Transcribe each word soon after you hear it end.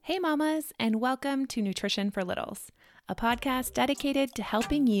Hey mamas, and welcome to Nutrition for Littles, a podcast dedicated to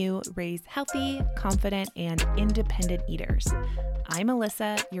helping you raise healthy, confident, and independent eaters. I'm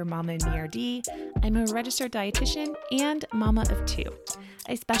Alyssa, your mama in MRD. I'm a registered dietitian and mama of two.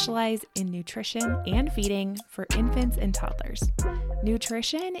 I specialize in nutrition and feeding for infants and toddlers.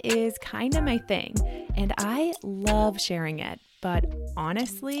 Nutrition is kind of my thing, and I love sharing it. But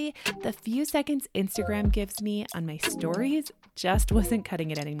honestly, the few seconds Instagram gives me on my stories just wasn't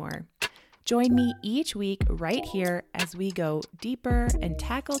cutting it anymore. Join me each week right here as we go deeper and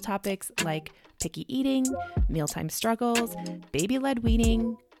tackle topics like picky eating, mealtime struggles, baby-led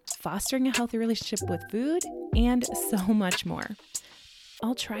weaning, fostering a healthy relationship with food, and so much more.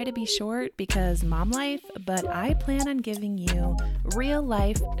 I'll try to be short because mom life, but I plan on giving you real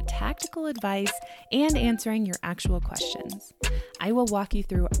life tactical advice and answering your actual questions. I will walk you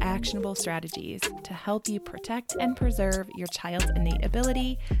through actionable strategies to help you protect and preserve your child's innate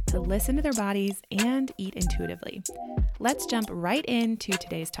ability to listen to their bodies and eat intuitively. Let's jump right into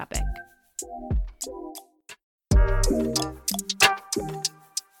today's topic.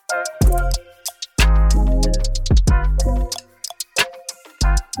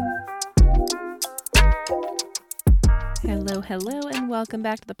 Hello, and welcome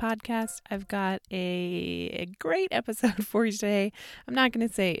back to the podcast. I've got a great episode for you today. I'm not going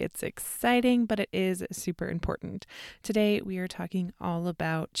to say it's exciting, but it is super important. Today, we are talking all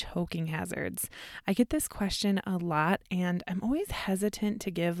about choking hazards. I get this question a lot, and I'm always hesitant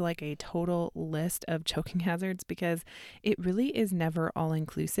to give like a total list of choking hazards because it really is never all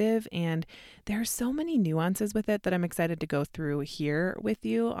inclusive, and there are so many nuances with it that I'm excited to go through here with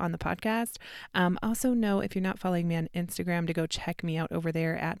you on the podcast. Also know if you're not following me on Instagram to go check me out over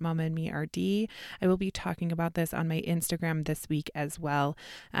there at Mama and Me RD. I will be talking about this on my Instagram this week as well,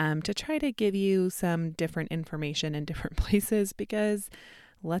 to try to give you some different information in different places because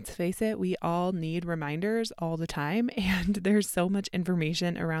let's face it, we all need reminders all the time, and there's so much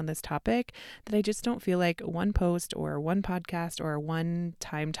information around this topic that I just don't feel like one post or one podcast or one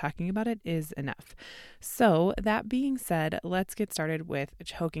time talking about it is enough. So that being said, let's get started with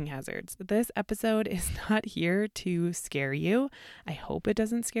choking hazards. This episode is not here to scare you. I hope it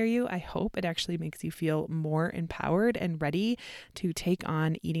doesn't scare you. I hope it actually makes you feel more empowered and ready to take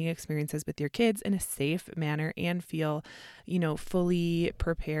on eating experiences with your kids in a safe manner and feel, fully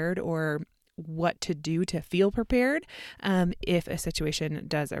prepared or what to do to feel prepared if a situation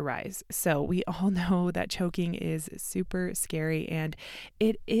does arise. So we all know that choking is super scary, and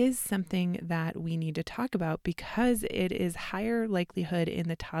it is something that we need to talk about because it is higher likelihood in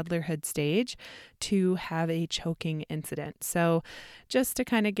the toddlerhood stage to have a choking incident. So just to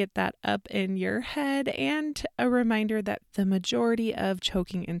kind of get that up in your head, and a reminder that the majority of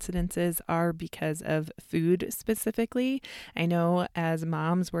choking incidences are because of food specifically. I know as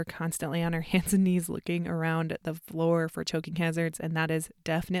moms, we're constantly on our hands and knees looking around the floor for choking hazards, and that is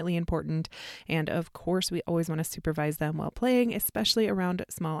definitely important. And of course, we always want to supervise them while playing, especially around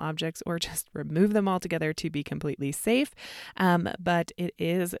small objects, or just remove them altogether to be completely safe. But it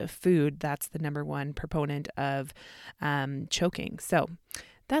is food that's the number one proponent of choking. So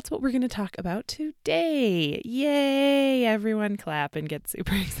that's what we're going to talk about today. Yay! Everyone clap and get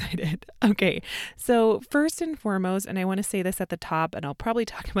super excited. Okay, so first and foremost, and I want to say this at the top, and I'll probably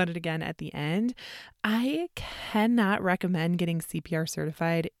talk about it again at the end, I cannot recommend getting CPR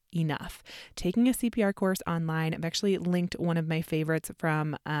certified enough. Taking a CPR course online, I've actually linked one of my favorites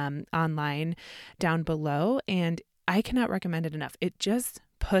from online down below, and I cannot recommend it enough. It just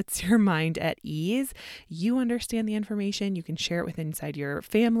puts your mind at ease. You understand the information. You can share it with inside your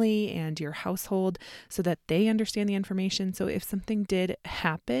family and your household so that they understand the information. So if something did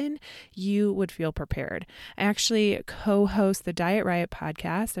happen, you would feel prepared. I actually co-host the Diet Riot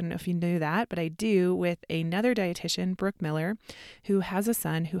podcast. I don't know if you knew that, but I do, with another dietitian, Brooke Miller, who has a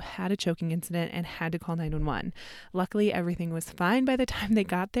son who had a choking incident and had to call 911. Luckily, everything was fine by the time they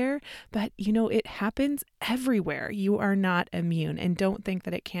got there, but it happens everywhere. You are not immune, and don't think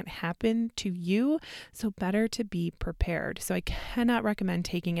that it can't happen to you. So better to be prepared. So I cannot recommend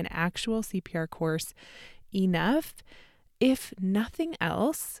taking an actual CPR course enough. If nothing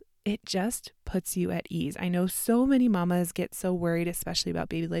else, it just puts you at ease. I know so many mamas get so worried, especially about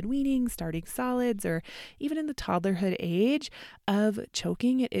baby-led weaning, starting solids, or even in the toddlerhood age of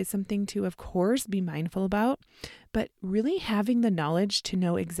choking. It is something to, of course, be mindful about, but really having the knowledge to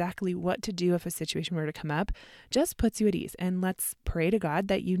know exactly what to do if a situation were to come up just puts you at ease. And let's pray to God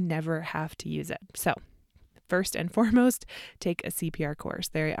that you never have to use it. So first and foremost, take a CPR course.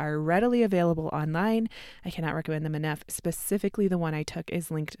 They are readily available online. I cannot recommend them enough. Specifically, the one I took is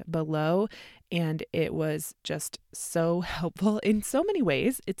linked below, and it was just so helpful in so many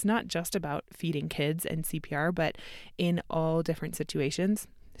ways. It's not just about feeding kids and CPR, but in all different situations.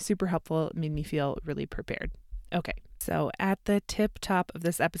 Super helpful. It made me feel really prepared. Okay, so at the tip top of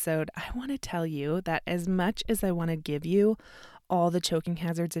this episode, I want to tell you that as much as I want to give you all the choking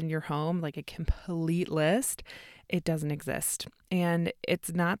hazards in your home, like a complete list, it doesn't exist. And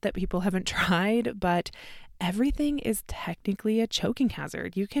it's not that people haven't tried, but everything is technically a choking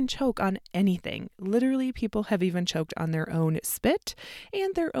hazard. You can choke on anything. Literally, people have even choked on their own spit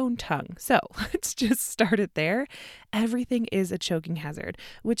and their own tongue. So let's just start it there. Everything is a choking hazard,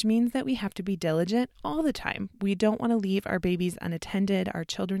 which means that we have to be diligent all the time. We don't want to leave our babies unattended, our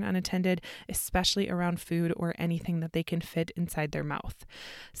children unattended, especially around food or anything that they can fit inside their mouth.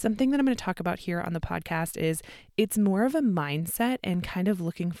 Something that I'm going to talk about here on the podcast is it's more of a mindset and kind of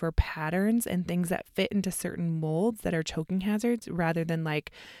looking for patterns and things that fit into certain molds that are choking hazards rather than like,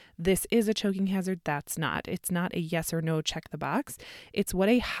 this is a choking hazard, that's not. It's not a yes or no, check the box. It's what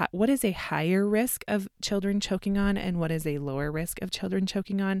is a higher risk of children choking on and what is a lower risk of children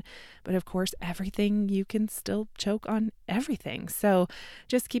choking on. But of course, everything, you can still choke on everything. So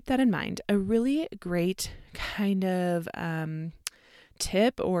just keep that in mind. A really great kind of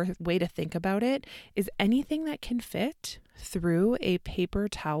tip or way to think about it is anything that can fit through a paper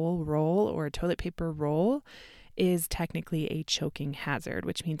towel roll or a toilet paper roll is technically a choking hazard,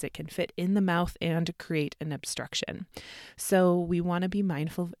 which means it can fit in the mouth and create an obstruction. So we want to be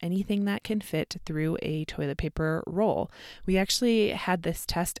mindful of anything that can fit through a toilet paper roll. We actually had this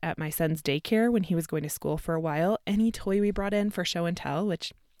test at my son's daycare when he was going to school for a while. Any toy we brought in for show and tell,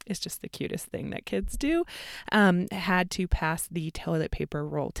 which is just the cutest thing that kids do, had to pass the toilet paper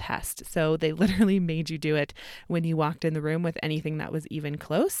roll test. So they literally made you do it when you walked in the room with anything that was even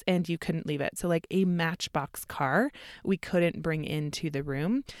close, and you couldn't leave it. So like a Matchbox car, we couldn't bring into the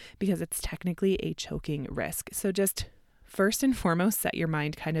room because it's technically a choking risk. So just first and foremost, set your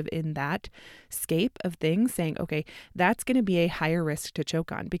mind kind of in that scape of things, saying, okay, that's going to be a higher risk to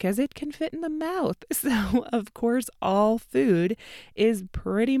choke on because it can fit in the mouth. So of course, all food is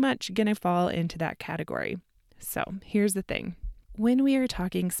pretty much going to fall into that category. So here's the thing. When we are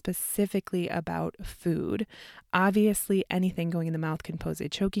talking specifically about food, obviously anything going in the mouth can pose a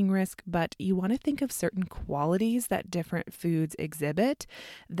choking risk, but you want to think of certain qualities that different foods exhibit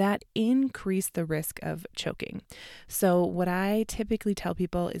that increase the risk of choking. So what I typically tell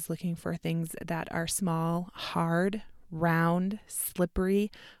people is looking for things that are small, hard, round,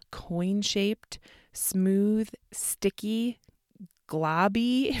 slippery, coin-shaped, smooth, sticky,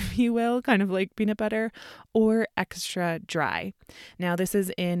 globby, if you will, kind of like peanut butter, or extra dry. Now, this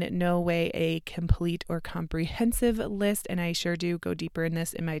is in no way a complete or comprehensive list, and I sure do go deeper in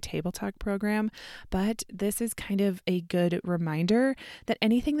this in my Table Talk program, but this is kind of a good reminder that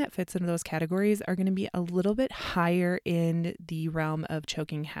anything that fits into those categories are going to be a little bit higher in the realm of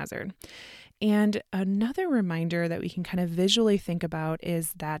choking hazard. And another reminder that we can kind of visually think about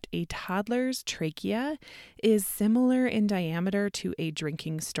is that a toddler's trachea is similar in diameter to a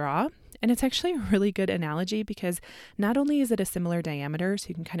drinking straw. And it's actually a really good analogy because not only is it a similar diameter, so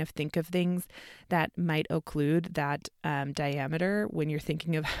you can kind of think of things that might occlude that diameter when you're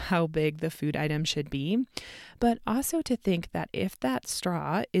thinking of how big the food item should be, but also to think that if that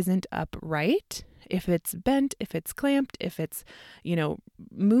straw isn't upright, if it's bent, if it's clamped, if it's,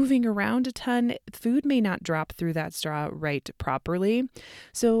 moving around a ton, food may not drop through that straw right properly.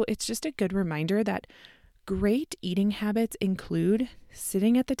 So it's just a good reminder that great eating habits include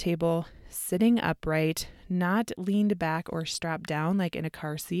sitting at the table, sitting upright, not leaned back or strapped down like in a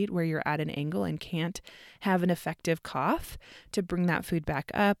car seat where you're at an angle and can't have an effective cough to bring that food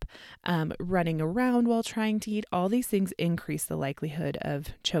back up, running around while trying to eat. All these things increase the likelihood of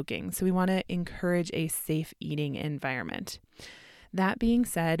choking. So we want to encourage a safe eating environment. That being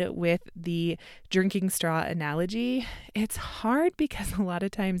said, with the drinking straw analogy, it's hard because a lot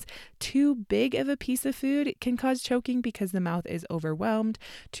of times too big of a piece of food can cause choking because the mouth is overwhelmed.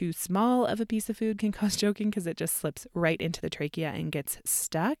 Too small of a piece of food can cause choking because it just slips right into the trachea and gets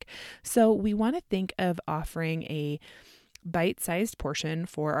stuck. So we want to think of offering a bite-sized portion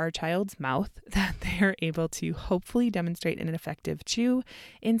for our child's mouth that they are able to hopefully demonstrate an effective chew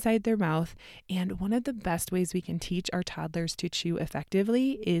inside their mouth. And one of the best ways we can teach our toddlers to chew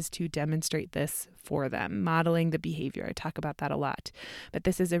effectively is to demonstrate this for them, modeling the behavior. I talk about that a lot, but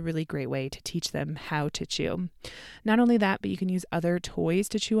this is a really great way to teach them how to chew. Not only that, but you can use other toys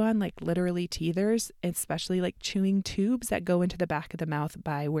to chew on, like literally teethers, especially like chewing tubes that go into the back of the mouth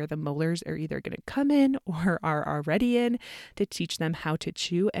by where the molars are either going to come in or are already in, to teach them how to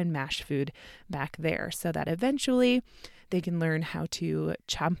chew and mash food back there so that eventually they can learn how to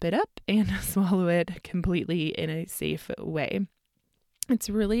chomp it up and swallow it completely in a safe way. It's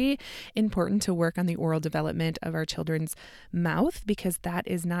really important to work on the oral development of our children's mouth, because that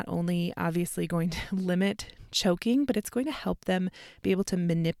is not only obviously going to limit choking, but it's going to help them be able to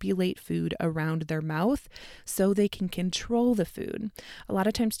manipulate food around their mouth so they can control the food. A lot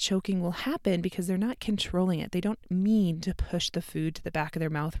of times choking will happen because they're not controlling it. They don't mean to push the food to the back of their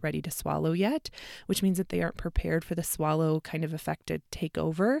mouth ready to swallow yet, which means that they aren't prepared for the swallow kind of effect to take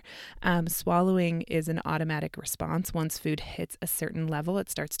over. Swallowing is an automatic response. Once food hits a certain level, it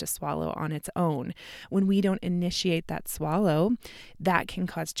starts to swallow on its own. When we don't initiate that swallow, that can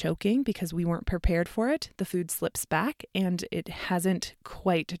cause choking because we weren't prepared for it. The food slips back and it hasn't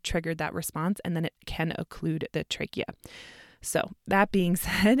quite triggered that response, and then it can occlude the trachea. So that being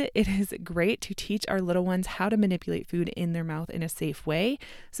said, it is great to teach our little ones how to manipulate food in their mouth in a safe way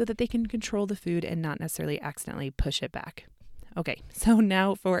so that they can control the food and not necessarily accidentally push it back. Okay, so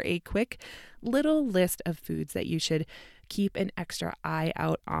now for a quick little list of foods that you should keep an extra eye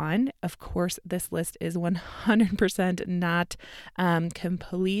out on. Of course, this list is 100% not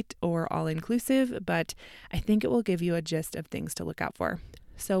complete or all-inclusive, but I think it will give you a gist of things to look out for.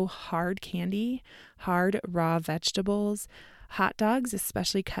 So hard candy, hard raw vegetables, hot dogs,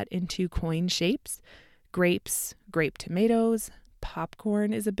 especially cut into coin shapes, grapes, grape tomatoes,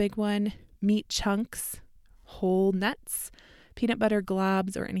 popcorn is a big one, meat chunks, whole nuts, peanut butter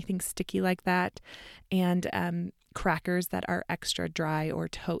globs or anything sticky like that, and crackers that are extra dry or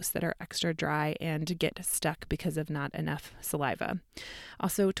toast that are extra dry and get stuck because of not enough saliva.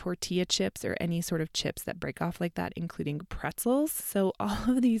 Also tortilla chips or any sort of chips that break off like that, including pretzels. So all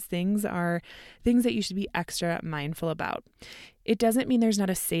of these things are things that you should be extra mindful about. It doesn't mean there's not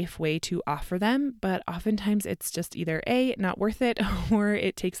a safe way to offer them, but oftentimes it's just either A, not worth it, or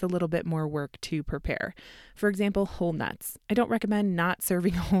it takes a little bit more work to prepare. For example, whole nuts. I don't recommend not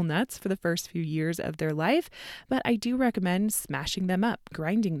serving whole nuts for the first few years of their life, but I do recommend smashing them up,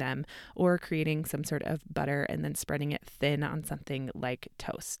 grinding them, or creating some sort of butter and then spreading it thin on something like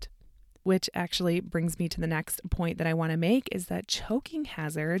toast. Which actually brings me to the next point that I want to make, is that choking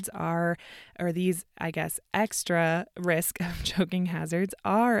hazards are, or these, I guess, extra risk of choking hazards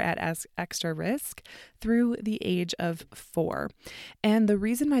are at extra risk through the age of 4. And the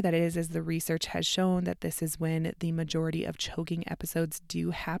reason why that is the research has shown that this is when the majority of choking episodes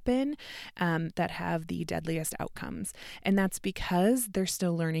do happen that have the deadliest outcomes. And that's because they're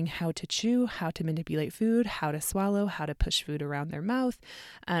still learning how to chew, how to manipulate food, how to swallow, how to push food around their mouth,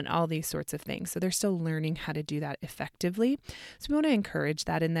 and all these sorts of things. So they're still learning how to do that effectively. So we want to encourage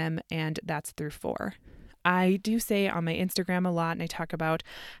that in them, and that's through 4. I do say on my Instagram a lot, and I talk about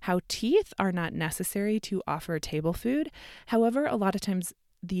how teeth are not necessary to offer table food. However, a lot of times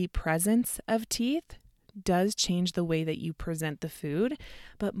the presence of teeth does change the way that you present the food.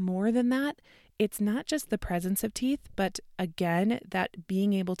 But more than that, it's not just the presence of teeth, but again, that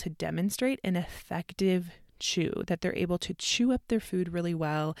being able to demonstrate an effective chew, that they're able to chew up their food really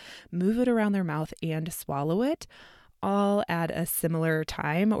well, move it around their mouth, and swallow it, all at a similar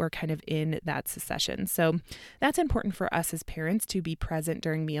time or kind of in that succession. So that's important for us as parents to be present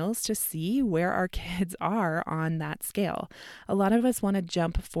during meals to see where our kids are on that scale. A lot of us want to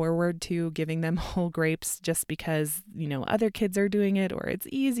jump forward to giving them whole grapes just because, other kids are doing it or it's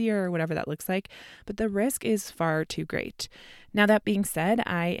easier or whatever that looks like, but the risk is far too great. Now, that being said,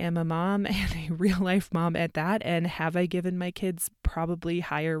 I am a mom and a real life mom at that. And have I given my kids probably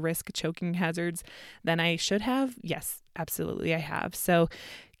higher risk choking hazards than I should have? Yes, absolutely I have. So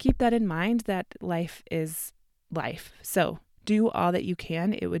keep that in mind, that life is life. So do all that you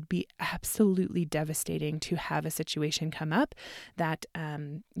can. It would be absolutely devastating to have a situation come up that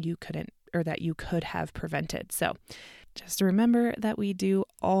you couldn't, or that you could have prevented. So just remember that we do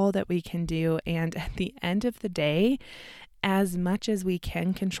all that we can do. And at the end of the day, as much as we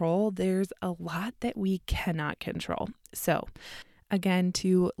can control, there's a lot that we cannot control. So again,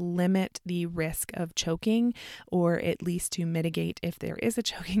 to limit the risk of choking, or at least to mitigate if there is a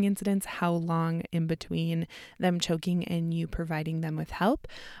choking incident, how long in between them choking and you providing them with help.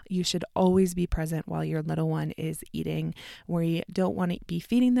 You should always be present while your little one is eating. We don't want to be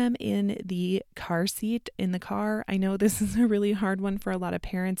feeding them in the car seat in the car. I know this is a really hard one for a lot of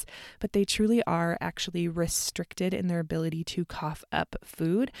parents, but they truly are actually restricted in their ability to cough up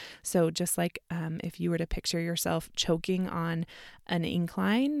food. So just like if you were to picture yourself choking on an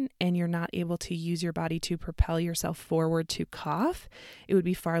incline and you're not able to use your body to propel yourself forward to cough, it would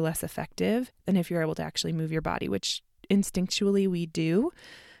be far less effective than if you're able to actually move your body, which instinctually we do.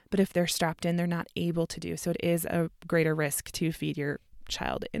 But if they're strapped in, they're not able to do. So it is a greater risk to feed your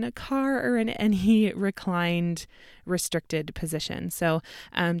child in a car or in any reclined, restricted position. So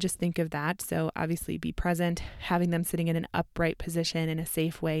just think of that. So obviously be present, having them sitting in an upright position in a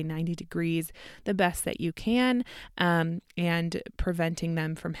safe way, 90 degrees, the best that you can, and preventing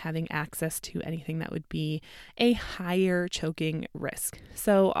them from having access to anything that would be a higher choking risk.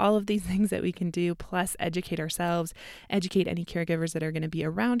 So all of these things that we can do, plus educate ourselves, educate any caregivers that are going to be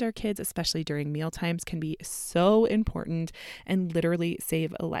around our kids, especially during meal times, can be so important and literally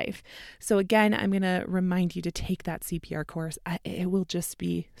save a life. So again, I'm going to remind you to take that CPR course. It will just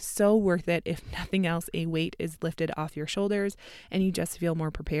be so worth it. If nothing else, a weight is lifted off your shoulders and you just feel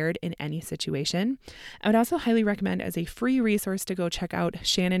more prepared in any situation. I would also highly recommend, as a free resource, to go check out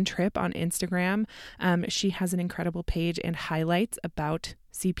Shannon Tripp on Instagram. She has an incredible page and highlights about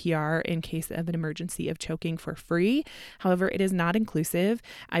CPR in case of an emergency of choking for free. However, it is not inclusive.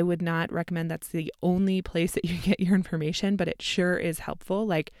 I would not recommend that's the only place that you get your information, but it sure is helpful,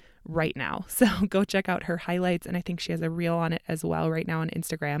 like right now. So go check out her highlights. And I think she has a reel on it as well right now on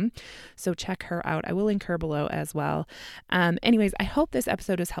Instagram. So check her out. I will link her below as well. Anyways, I hope this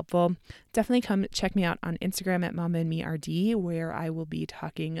episode is helpful. Definitely come check me out on Instagram at MomAndMeRD, where I will be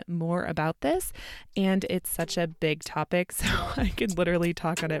talking more about this. And it's such a big topic, so I could literally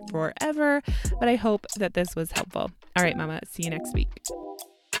talk on it forever, but I hope that this was helpful. All right, Mama, see you next week.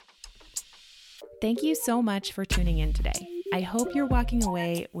 Thank you so much for tuning in today. I hope you're walking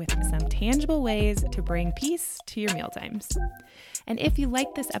away with some tangible ways to bring peace to your mealtimes. And if you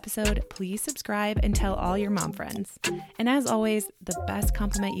liked this episode, please subscribe and tell all your mom friends. And as always, the best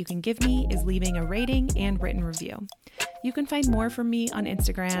compliment you can give me is leaving a rating and written review. You can find more from me on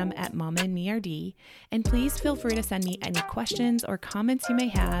Instagram at MomAndMeRD, and please feel free to send me any questions or comments you may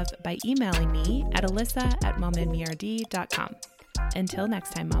have by emailing me at alyssa@momandmerd.com. Until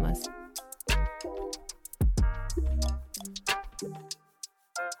next time, mamas.